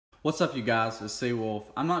What's up, you guys? It's Seawolf.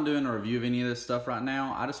 I'm not doing a review of any of this stuff right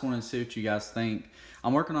now. I just wanted to see what you guys think.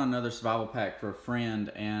 I'm working on another survival pack for a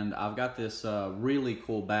friend, and I've got this really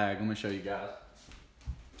cool bag. Let me show you guys.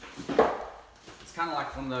 It's kind of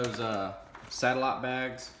like one of those satellite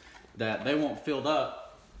bags that they want filled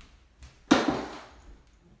up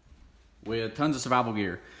with tons of survival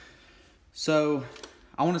gear. So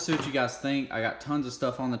I want to see what you guys think. I got tons of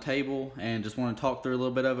stuff on the table and just want to talk through a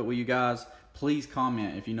little bit of it with you guys. Please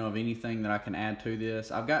comment if you know of anything that I can add to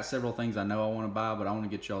this. I've got several things I know I want to buy, but I want to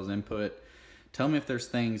get y'all's input. Tell me if there's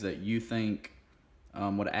things that you think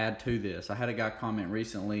would add to this. I had a guy comment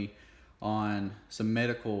recently on some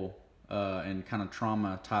medical and kind of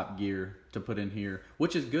trauma type gear to put in here,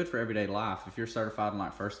 which is good for everyday life. If you're certified in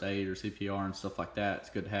like first aid or CPR and stuff like that, it's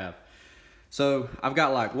good to have. So I've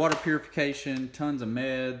got like water purification, tons of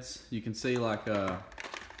meds. You can see like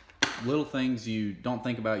little things you don't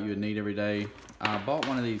think about you would need every day. I bought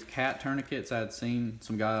one of these cat tourniquets. I had seen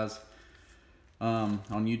some guys on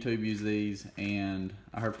YouTube use these, and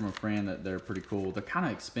I heard from a friend that they're pretty cool. They're kind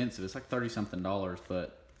of expensive. It's like $30-something,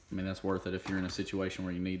 but I mean, that's worth it if you're in a situation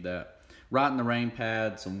where you need that. Right in the rain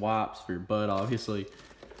pad, some wipes for your butt, obviously.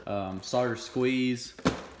 Sawyer squeeze.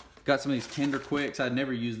 Got some of these Tender Quicks. I'd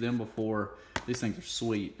never used them before. These things are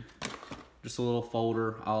sweet. Just a little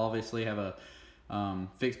folder. I'll obviously have a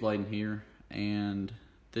fixed blade in here, and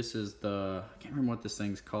this is the, I can't remember what this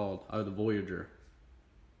thing's called. Oh, the Voyager.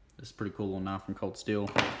 This is a pretty cool little knife from Cold Steel.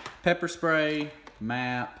 Pepper spray,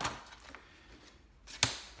 map,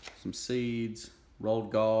 some seeds,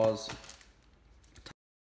 rolled gauze.